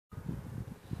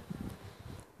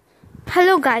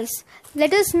Hello guys,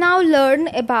 let us now learn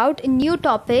about a new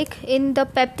topic in the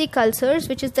peptic ulcers,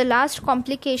 which is the last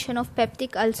complication of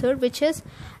peptic ulcer, which is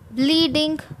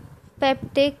bleeding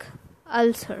peptic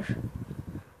ulcer.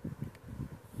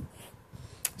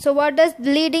 So what does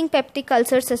bleeding peptic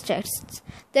ulcer suggest?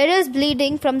 There is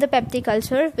bleeding from the peptic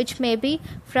ulcer, which may be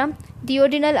from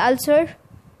duodenal ulcer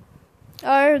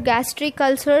or gastric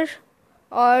ulcer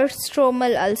or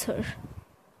stromal ulcer.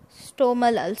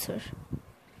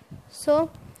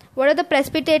 So, what are the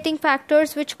precipitating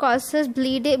factors which causes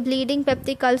bleeding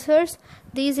peptic ulcers?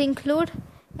 These include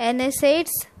NSAIDs,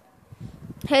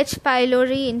 H.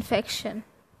 pylori infection.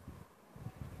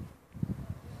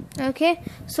 Okay,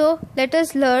 so let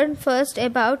us learn first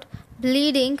about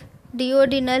bleeding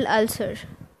duodenal ulcer.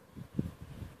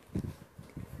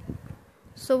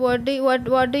 So what do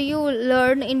you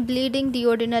learn in bleeding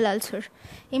duodenal ulcer?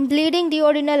 In bleeding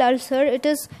duodenal ulcer, it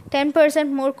is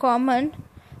 10% more common.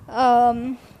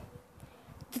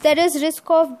 There is risk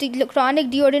of chronic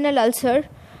duodenal ulcer.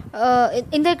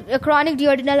 In the chronic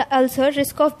duodenal ulcer,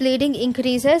 risk of bleeding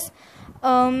increases.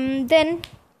 Then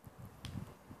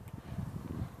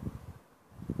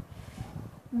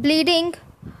bleeding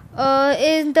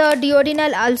in the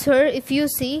duodenal ulcer, if you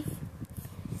see,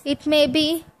 it may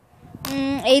be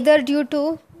either due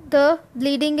to the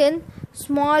bleeding in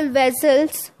small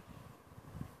vessels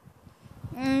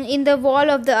in the wall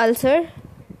of the ulcer,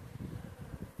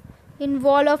 in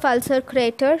wall of ulcer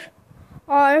crater,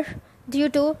 or due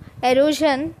to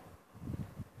erosion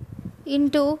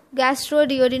into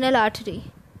gastroduodenal artery.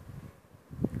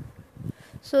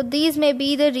 So these may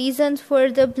be the reasons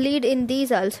for the bleed in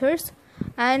these ulcers,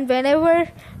 and whenever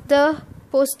the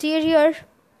posterior,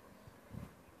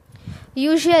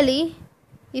 usually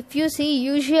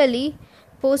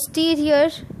posterior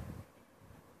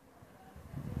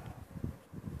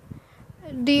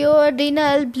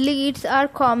duodenal bleeds are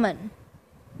common.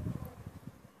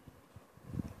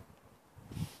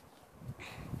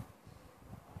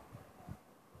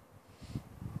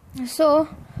 So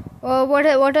what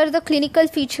are the clinical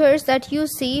features that you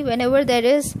see whenever there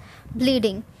is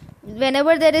bleeding?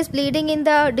 Whenever there is bleeding in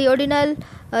the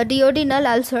duodenal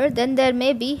ulcer, then there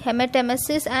may be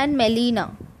hematemesis and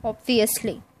melena,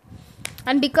 obviously.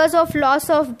 And because of loss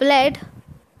of blood,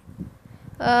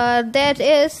 there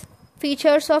is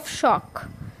features of shock,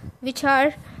 which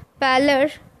are pallor,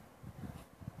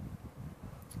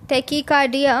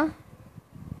 tachycardia,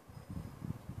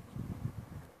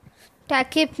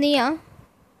 tachypnea,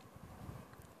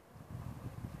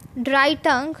 dry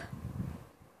tongue,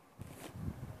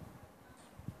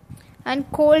 and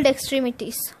cold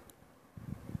extremities.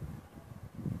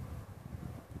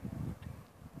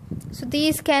 So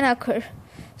these can occur.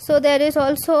 So there is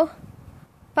also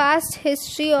past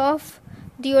history of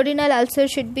duodenal ulcer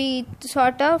should be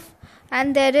sort of,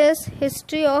 and there is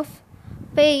history of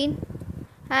pain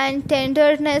and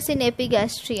tenderness in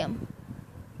epigastrium.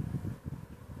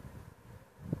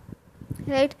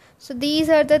 Right? So these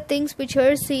are the things which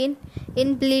are seen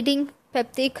in bleeding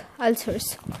peptic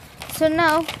ulcers. So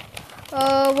now,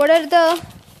 what are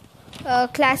the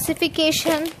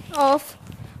classification of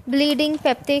bleeding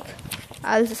peptic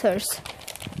ulcers?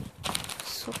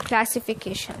 So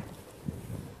classification.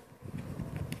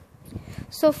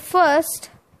 So first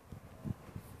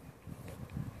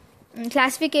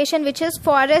classification, which is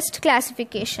Forest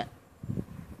classification.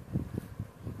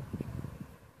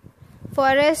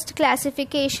 Forest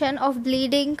classification of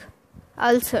bleeding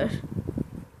ulcer.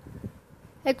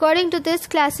 According to this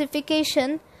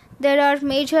classification, there are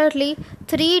majorly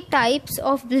 3 types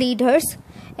of bleeders.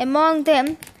 Among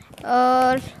them,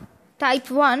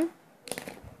 type 1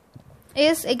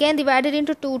 is again divided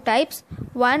into 2 types,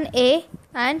 1A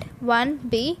and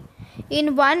 1B.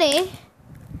 In 1A,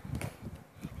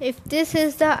 if this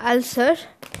is the ulcer,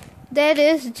 there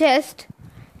is just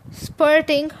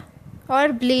spurting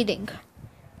or bleeding.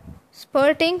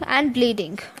 Spurting and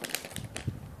bleeding.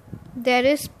 There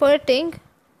is spurting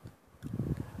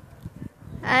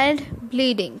and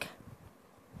bleeding.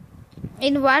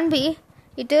 In 1B,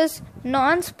 it is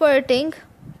non-spurting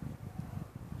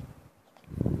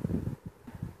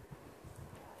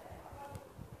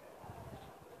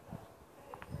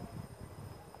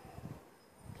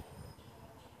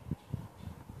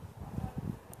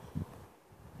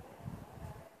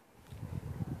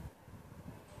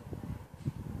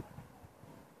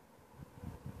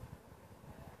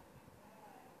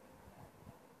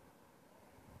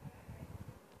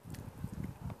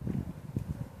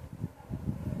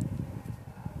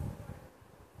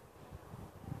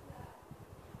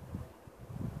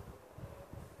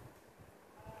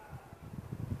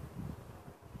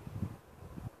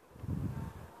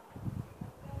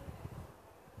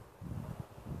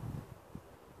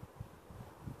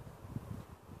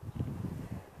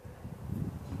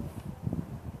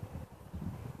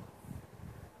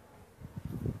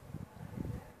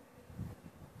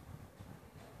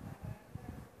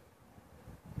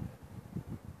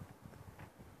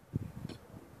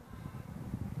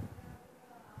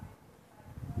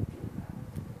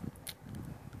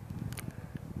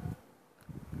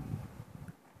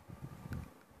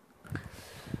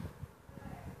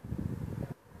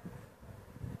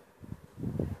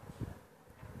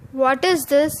what is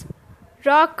this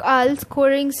Rock-Ull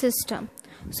scoring system?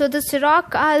 So this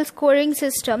Rock-Ull scoring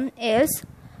system is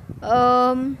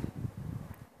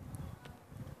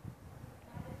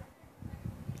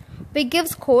we give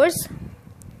scores,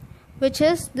 which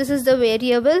is, this is the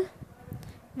variable.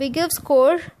 We give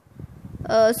score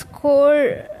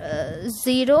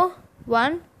 0,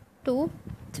 1, 2,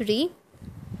 3.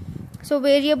 So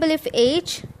variable if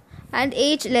age, and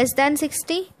age less than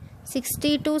 60,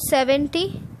 60 to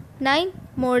 79,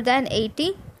 more than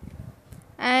 80,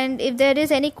 and if there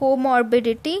is any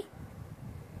comorbidity,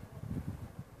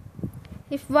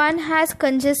 if one has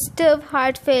congestive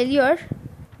heart failure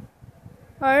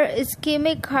or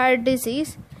ischemic heart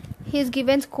disease, he is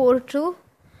given score 2,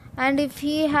 and if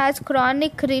he has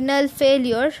chronic renal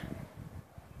failure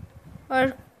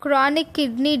or chronic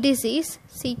kidney disease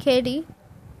CKD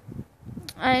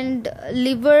and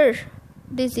liver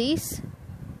disease,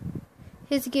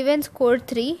 he is given score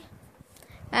 3.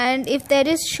 And if there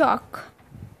is shock,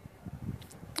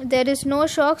 there is no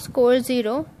shock, score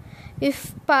 0.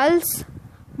 If pulse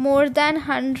more than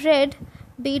 100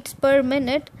 beats per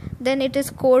minute, then it is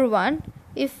score 1.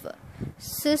 If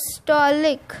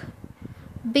systolic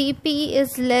BP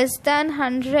is less than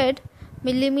 100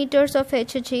 millimeters of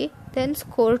Hg, then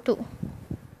score 2.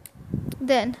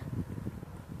 Then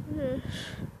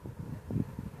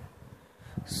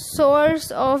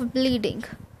source of bleeding.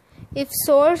 If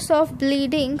source of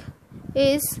bleeding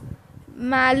is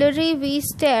Mallory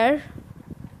V-star,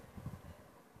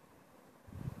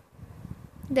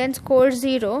 then score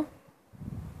 0.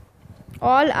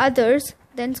 All others,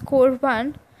 then score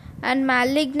 1. And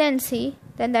malignancy,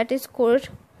 then that is score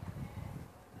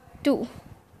 2.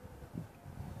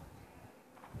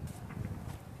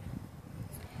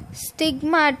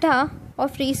 Stigmata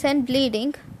of recent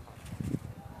bleeding.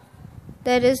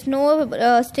 There is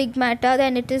no stigmata,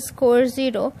 then it is score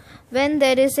 0. When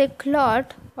there is a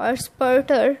clot or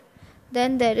spurter,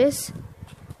 then there is,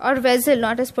 or vessel,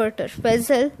 not a spurter,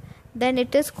 vessel, then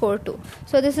it is score 2.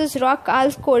 So this is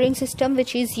Rock-Ull scoring system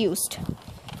which is used.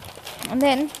 And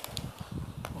then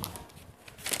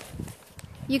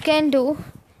you can do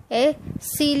a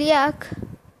celiac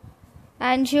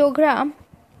angiogram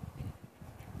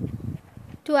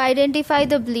to identify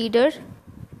the bleeder,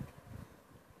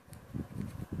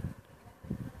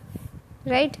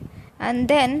 right? And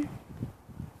then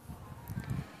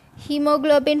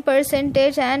hemoglobin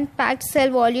percentage and packed cell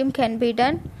volume can be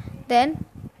done. Then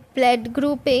blood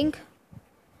grouping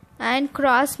and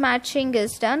cross matching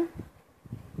is done,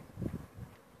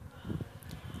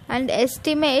 and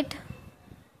estimate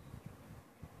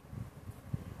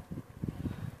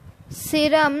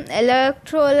serum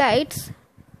electrolytes,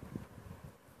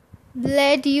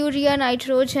 blood urea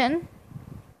nitrogen,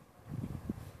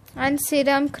 and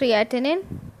serum creatinine.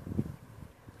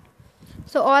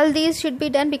 So all these should be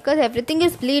done because everything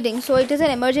is bleeding, so it is an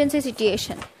emergency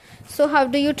situation. So how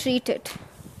do you treat it?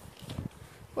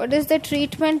 What is the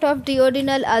treatment of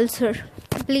duodenal ulcer,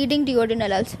 bleeding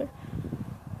duodenal ulcer?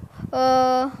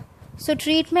 So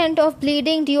treatment of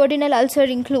bleeding duodenal ulcer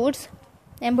includes,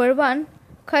 number 1,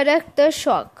 correct the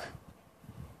shock.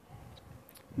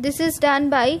 This is done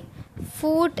by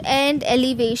foot end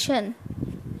elevation.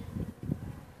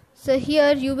 So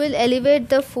here you will elevate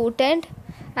the foot end,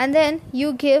 and then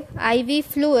you give IV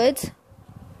fluids,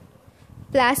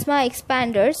 plasma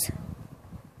expanders,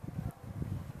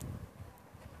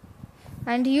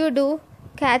 and you do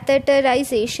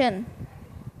catheterization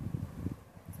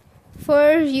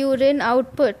for urine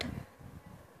output,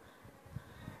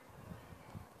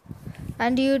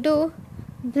 and you do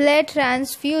blood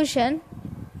transfusion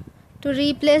to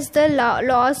replace the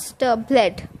lost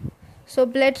blood. So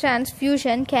blood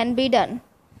transfusion can be done.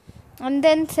 And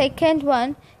then second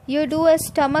one, you do a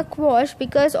stomach wash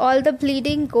because all the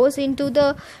bleeding goes into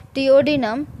the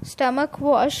duodenum. Stomach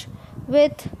wash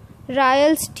with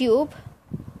Ryle's tube,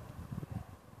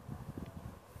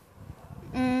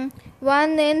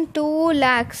 1 in 2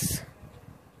 lakhs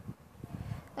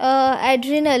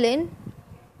adrenaline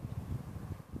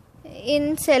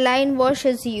in saline wash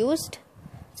is used.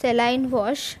 Saline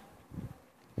wash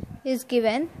is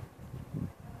given.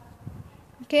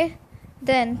 Okay.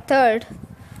 Then third,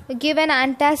 give an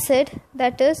antacid,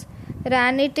 that is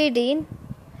ranitidine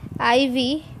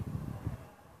IV.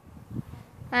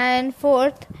 And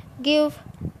fourth, give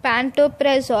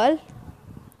pantoprazole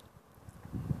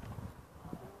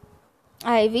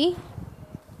IV.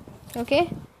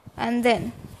 Okay. And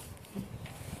then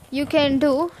you can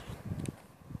do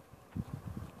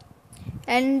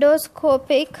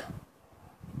endoscopic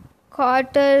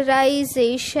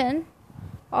cauterization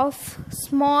of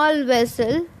small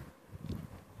vessel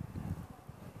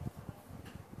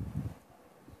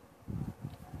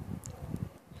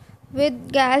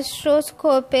with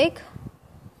gastroscopic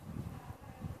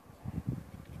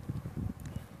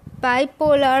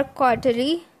bipolar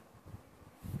cautery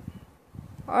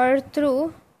or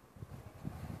through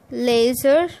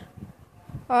laser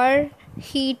or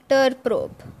heater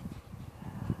probe.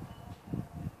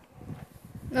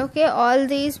 Okay, all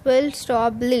these will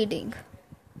stop bleeding.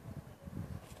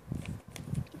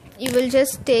 You will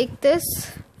just take this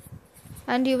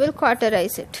and you will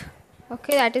cauterize it.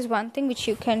 Okay, that is one thing which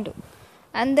you can do.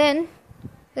 And then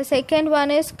the second one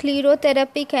is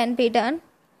sclerotherapy can be done.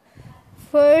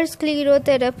 For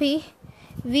sclerotherapy,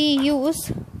 we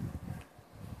use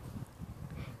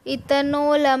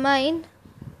ethanolamine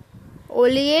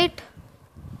oleate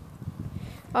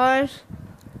or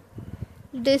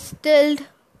distilled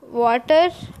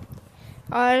water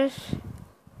or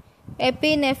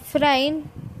epinephrine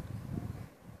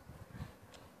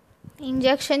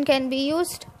injection can be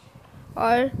used,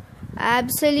 or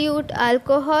absolute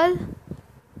alcohol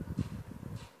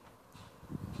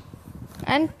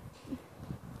and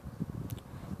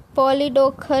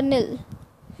polydocanol.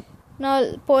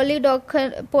 Now,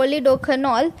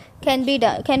 polydocanol can be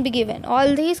given.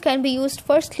 All these can be used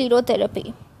for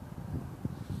sclerotherapy.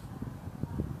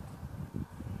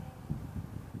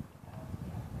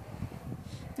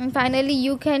 And finally,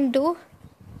 you can do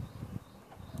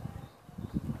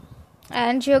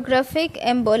angiographic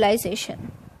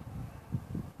embolization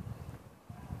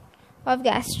of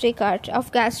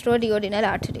gastroduodenal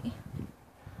artery.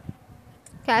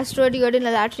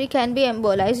 Gastroduodenal artery can be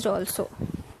embolized also,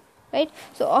 right?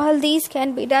 So all these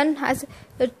can be done as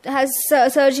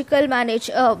surgical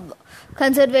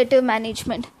conservative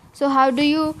management. So how do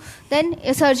you then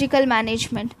surgical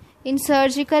management? In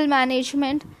surgical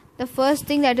management, the first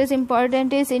thing that is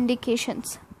important is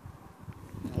indications.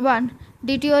 1.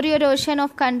 Deterioration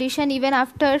of condition even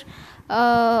after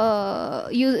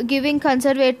you giving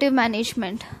conservative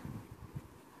management.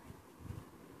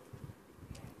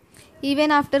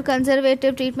 Even after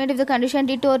conservative treatment, if the condition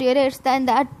deteriorates, then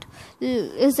that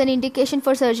is an indication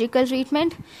for surgical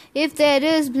treatment. If there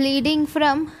is bleeding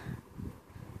from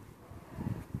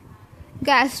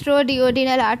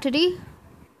gastroduodenal artery,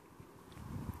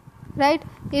 right?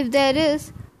 If there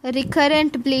is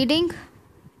recurrent bleeding,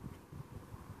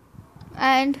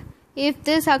 and if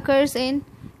this occurs in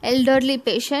elderly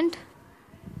patient,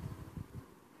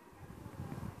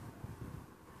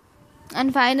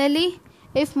 and finally,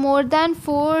 if more than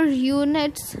 4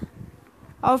 units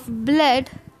of blood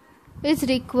is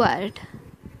required.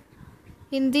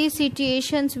 In these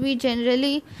situations, we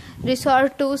generally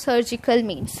resort to surgical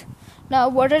means. Now,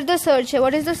 what is the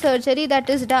surgery that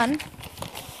is done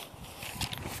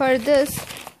for this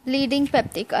bleeding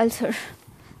peptic ulcer?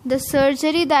 The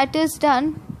surgery that is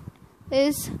done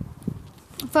is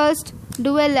first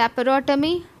do a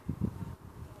laparotomy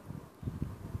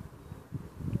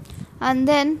and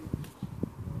then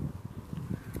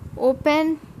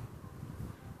open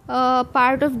a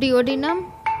part of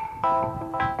duodenum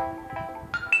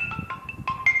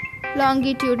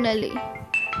longitudinally.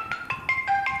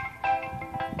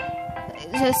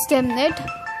 Just stem it.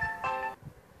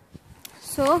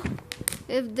 So,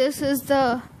 if this is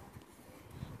the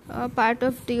part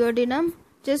of duodenum,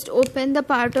 just open the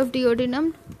part of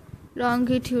duodenum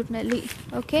longitudinally.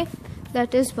 Okay,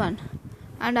 that is one.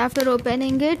 And after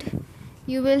opening it,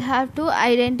 you will have to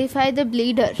identify the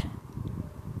bleeder.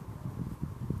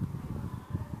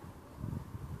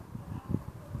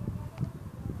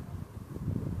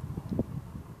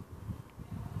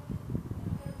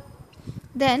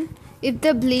 Then, if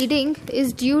the bleeding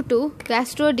is due to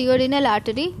gastroduodenal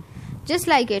artery, just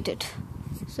ligate it.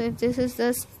 So, if this is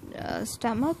the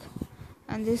stomach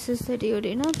and this is the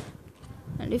duodenum,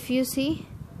 and if you see,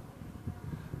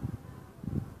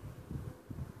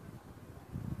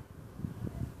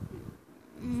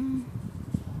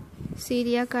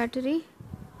 celiac artery,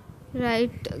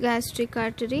 right gastric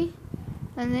artery,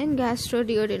 and then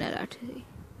gastroduodenal artery.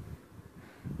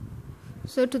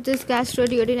 So to this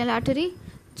gastroduodenal artery,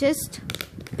 just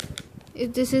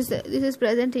if this is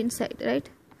present inside, right?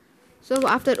 So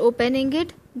after opening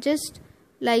it, just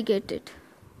ligate it.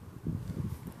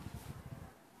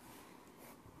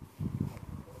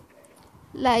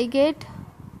 Ligate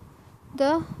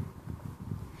the,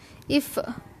 if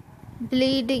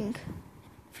bleeding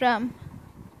from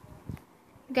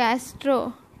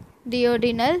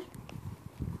gastroduodenal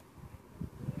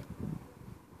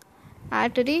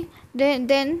artery, then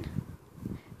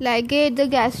ligate the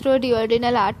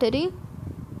gastroduodenal artery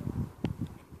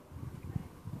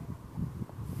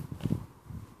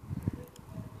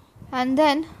and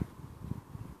then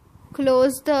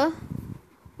close the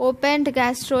opened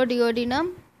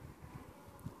gastroduodenum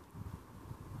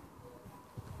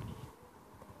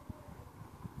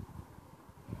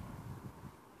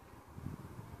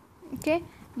okay,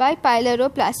 by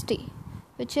pyloroplasty,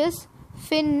 which is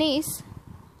Finney's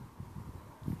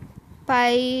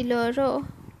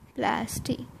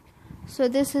pyloroplasty. So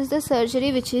this is the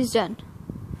surgery which is done.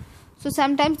 So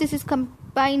sometimes this is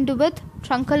combined with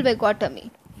truncal vagotomy.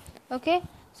 Okay,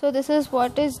 so this is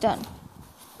what is done.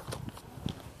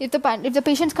 If the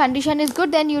patient's condition is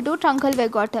good, then you do truncal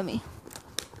vagotomy.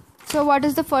 So what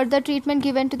is the further treatment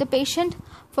given to the patient?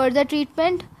 Further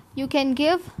treatment you can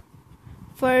give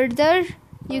H.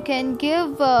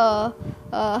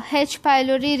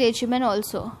 pylori regimen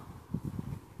also,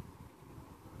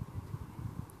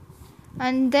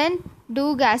 and then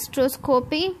do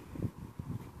gastroscopy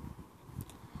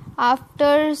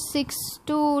after 6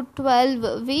 to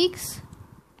 12 weeks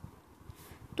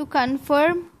to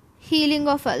confirm healing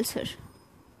of ulcer.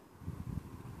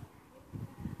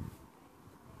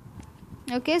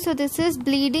 Okay, so this is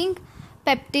bleeding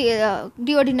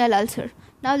duodenal ulcer.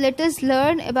 Now let us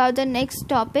learn about the next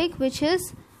topic, which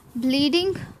is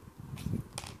bleeding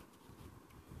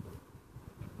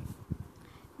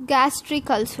gastric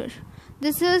ulcer.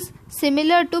 This is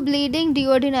similar to bleeding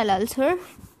duodenal ulcer.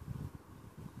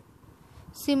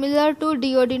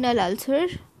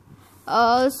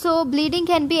 So bleeding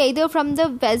can be either from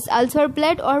the ulcer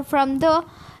blood or from the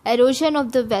erosion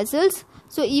of the vessels.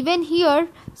 So even here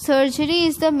surgery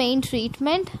is the main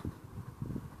treatment.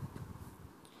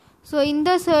 So in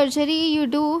the surgery you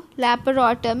do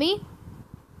laparotomy,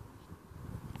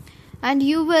 and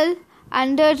you will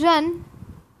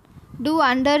do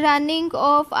underrunning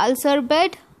of ulcer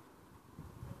bed,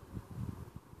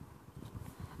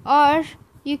 or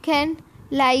you can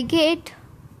ligate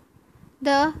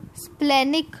the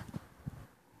splenic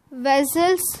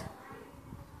vessels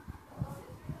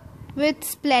with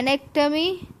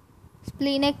splenectomy,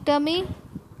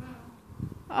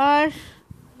 or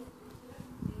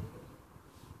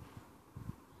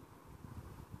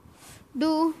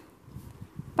do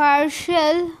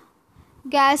partial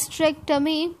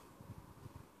gastrectomy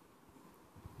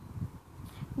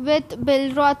with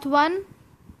Billroth 1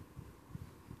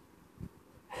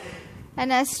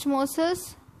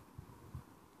 anastomosis,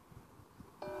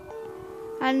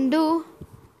 and do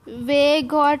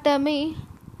vagotomy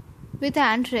with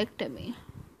anerectomy.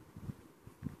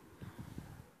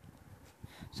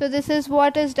 So this is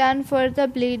what is done for the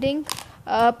bleeding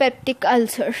peptic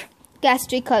ulcer,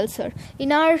 gastric ulcer.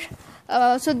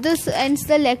 So this ends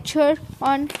the lecture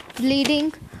on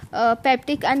bleeding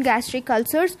peptic and gastric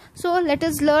ulcers. So let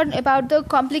us learn about the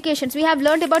complications. We have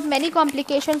learned about many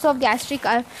complications of gastric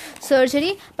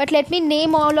surgery, but let me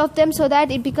name all of them so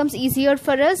that it becomes easier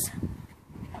for us.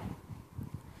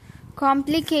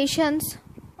 Complications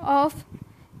of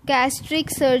gastric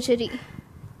surgery.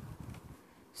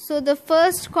 So the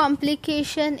first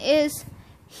complication is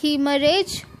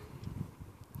hemorrhage,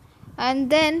 and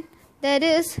then there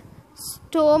is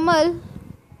stomal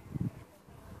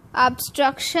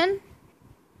obstruction,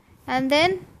 and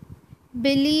then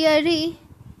biliary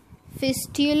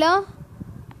fistula,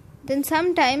 then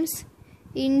sometimes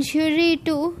injury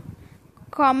to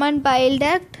common bile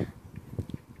duct,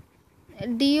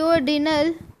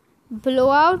 duodenal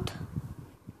blowout,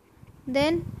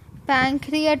 then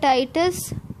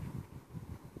pancreatitis,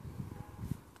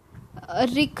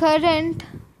 recurrent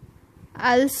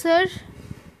ulcer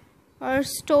or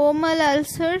stomal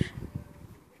ulcer,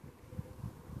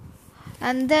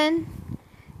 and then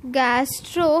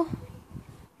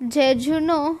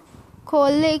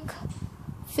gastrojejunocolic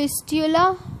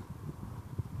fistula,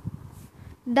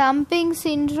 dumping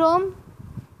syndrome,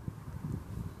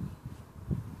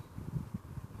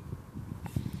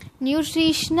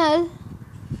 nutritional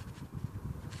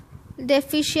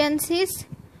deficiencies.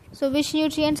 So which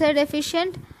nutrients are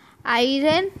deficient?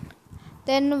 Iron,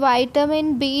 then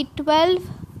vitamin B12,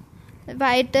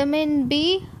 vitamin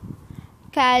B,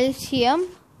 calcium,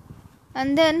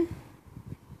 and then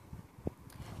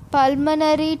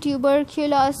pulmonary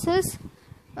tuberculosis,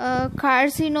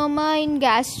 carcinoma in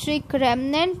gastric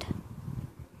remnant,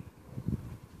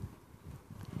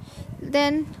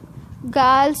 then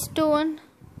gallstone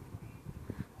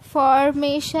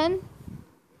formation,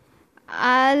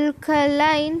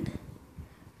 alkaline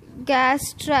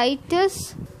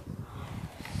gastritis,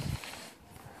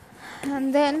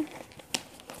 and then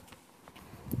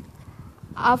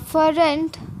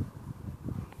afferent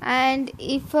and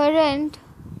efferent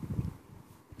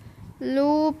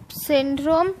loop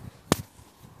syndrome,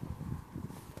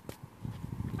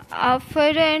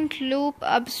 afferent loop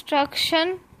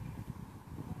obstruction,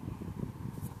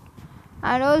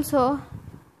 and also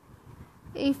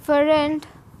efferent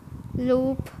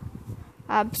loop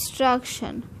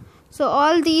obstruction. So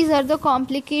all these are the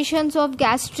complications of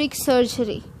gastric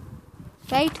surgery,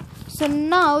 right? So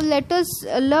now let us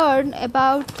learn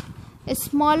about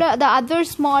the other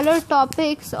smaller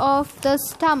topics of the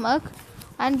stomach,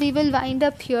 and we will wind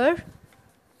up here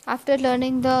after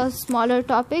learning the smaller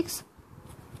topics.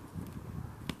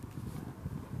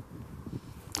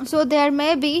 So there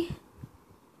may be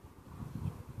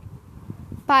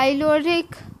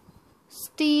pyloric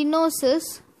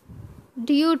stenosis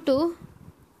due to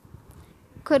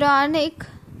chronic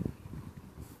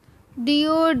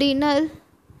duodenal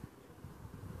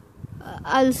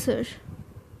ulcer.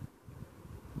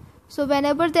 So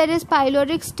whenever there is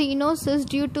pyloric stenosis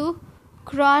due to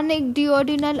chronic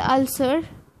duodenal ulcer,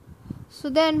 so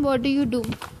then what do?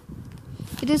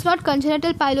 It is not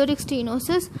congenital pyloric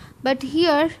stenosis, but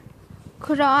here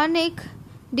chronic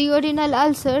duodenal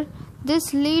ulcer.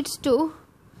 This leads to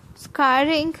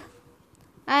scarring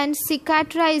and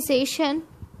cicatrization,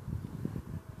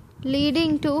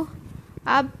 leading to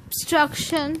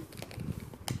obstruction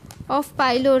of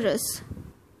pylorus.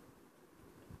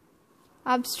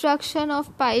 Obstruction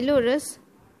of pylorus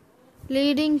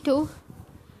leading to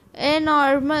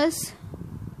enormous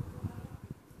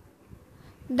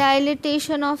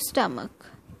dilatation of stomach.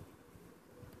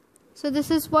 So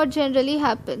this is what generally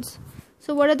happens.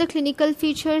 So what are the clinical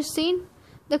features seen?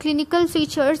 The clinical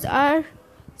features are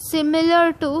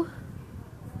similar to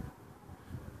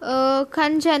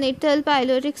congenital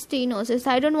pyloric stenosis.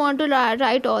 I don't want to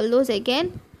write all those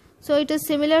again. So it is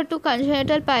similar to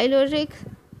congenital pyloric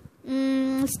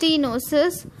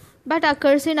stenosis, but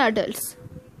occurs in adults.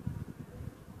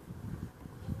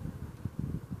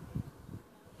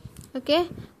 Okay,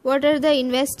 what are the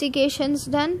investigations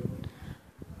done?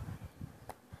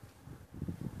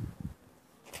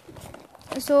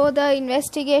 So the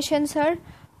investigations are: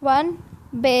 1.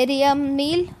 Barium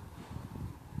meal.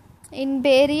 In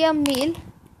barium meal,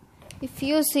 if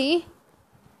you see,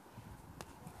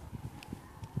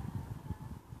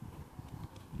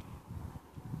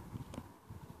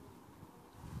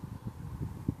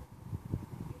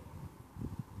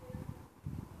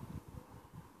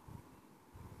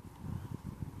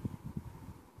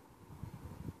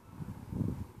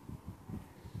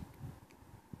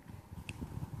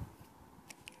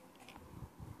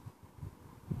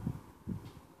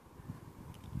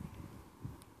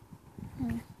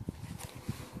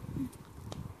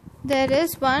 there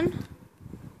is one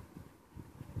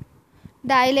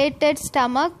dilated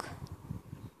stomach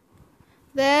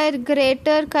where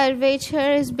greater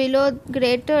curvature is below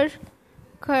greater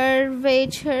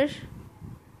curvature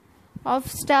of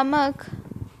stomach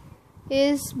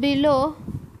is below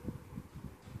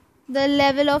the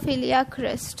level of iliac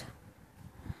crest.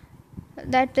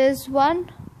 That is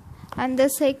one. And the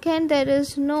second, there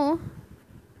is no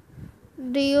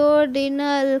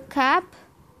duodenal cap,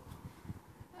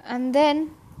 and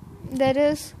then there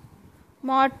is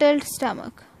mottled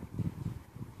stomach,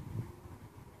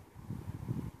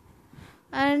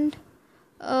 and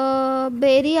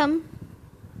barium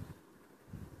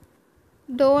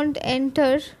don't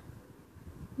enter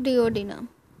duodenum.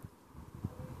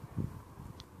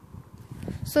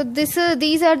 So these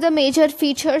are the major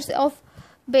features of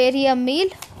barium meal.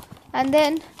 And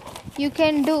then you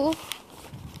can do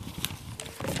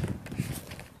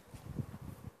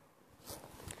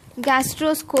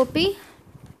gastroscopy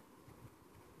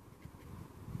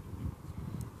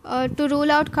to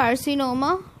rule out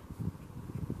carcinoma,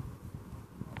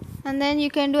 and then you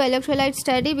can do electrolyte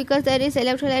study because there is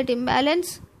electrolyte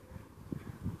imbalance,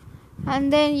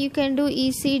 and then you can do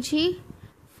ECG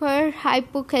for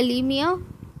hypokalemia.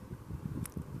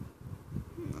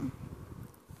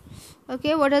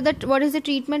 Okay, what is the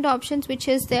treatment options which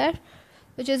is there,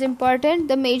 which is important?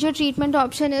 The major treatment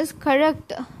option is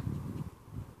correct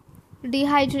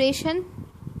dehydration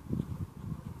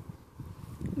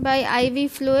by IV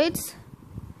fluids,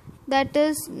 that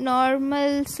is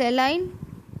normal saline,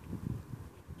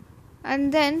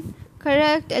 and then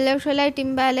correct electrolyte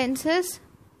imbalances.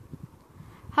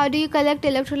 How do you correct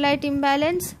electrolyte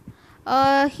imbalance?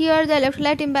 Here the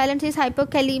electrolyte imbalance is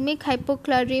hypokalemic,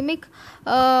 hypochloremic,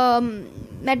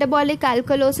 metabolic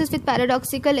alkalosis with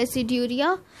paradoxical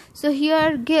aciduria. So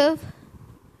here give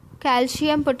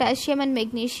calcium, potassium and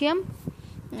magnesium,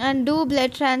 and do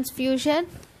blood transfusion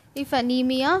if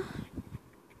anemia,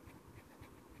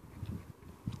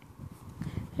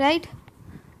 right?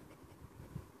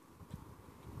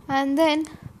 And then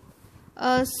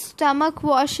a stomach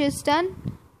wash is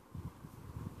done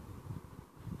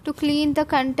to clean the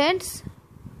contents,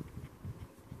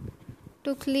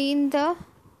 to clean the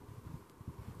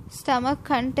stomach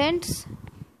contents.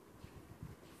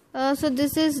 So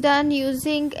this is done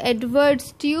using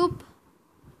Edwards tube.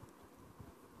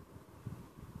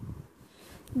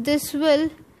 This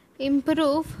will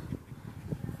improve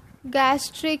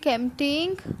gastric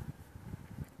emptying.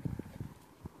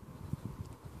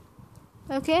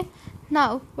 Okay,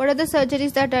 now what are the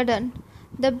surgeries that are done?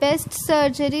 The best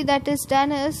surgery that is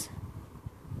done is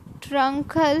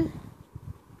truncal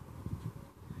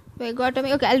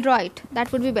vagotomy. Okay, I'll draw it,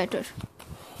 that would be better.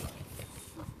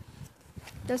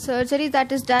 The surgery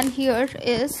that is done here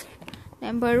is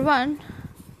number 1.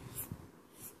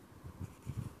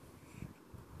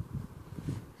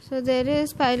 So there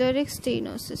is pyloric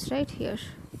stenosis right here.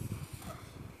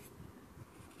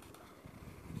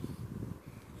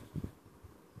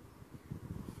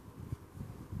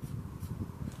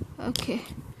 Okay,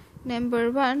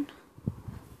 number 1.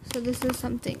 So this is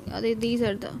something, these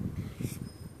are the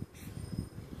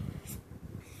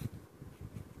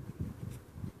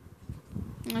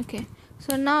okay.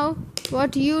 So now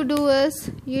what you do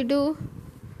is you do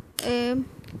a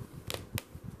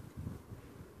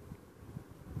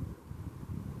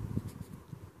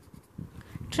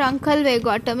truncal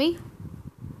vagotomy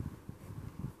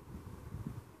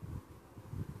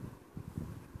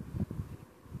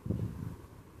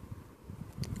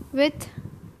with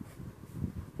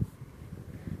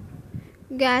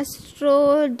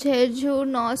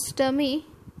gastrojejunostomy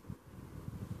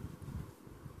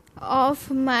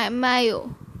of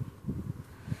Mayo.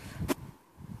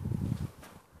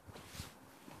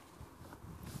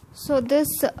 So this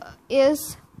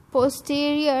is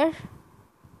posterior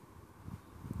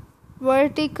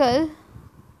vertical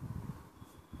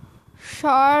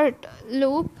short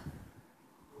loop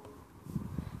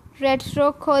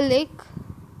retrocolic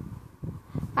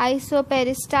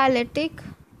isoperistaltic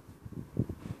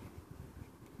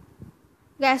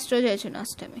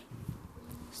gastrojejunostomy.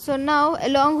 So now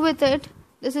along with it,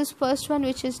 this is first one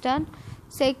which is done.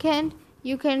 Second,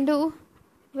 you can do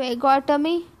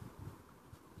vagotomy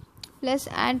plus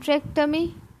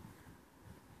antrectomy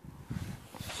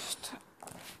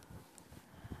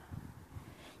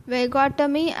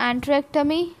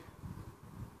antrectomy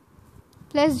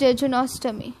plus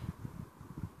jejunostomy.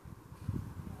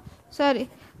 Sorry,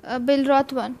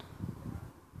 Billroth one.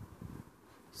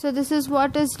 So this is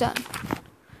what is done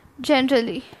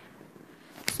generally.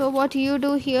 So what you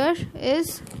do here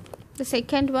is, the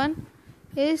second one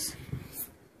is,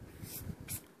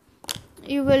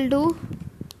 you will do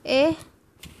a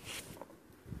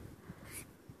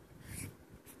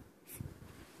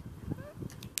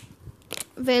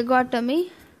vagotomy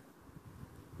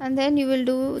and then you will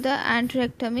do the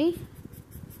antrectomy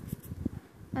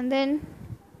and then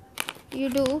you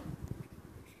do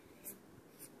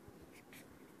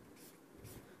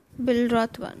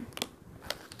Billroth one.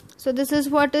 So this is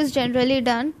what is generally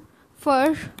done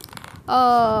for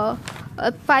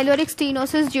pyloric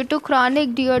stenosis due to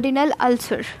chronic duodenal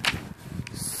ulcer.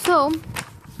 So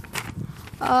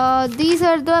these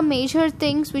are the major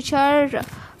things which are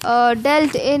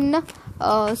dealt in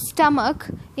stomach.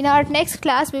 In our next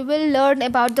class we will learn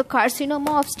about the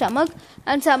carcinoma of stomach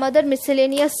and some other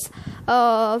miscellaneous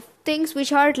things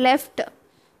which are left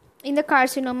in the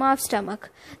carcinoma of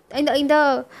stomach in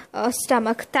the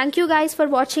stomach. Thank you guys for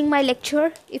watching my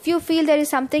lecture. If you feel there is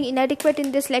something inadequate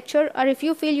in this lecture, or if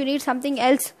you feel you need something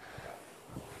else,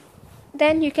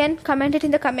 then you can comment it in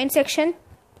the comment section,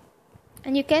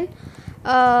 and you can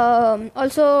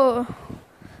also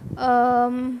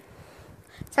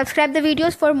subscribe the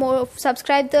videos for more.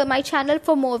 Subscribe my channel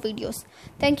for more videos.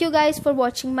 Thank you guys for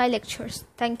watching my lectures.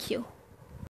 Thank you.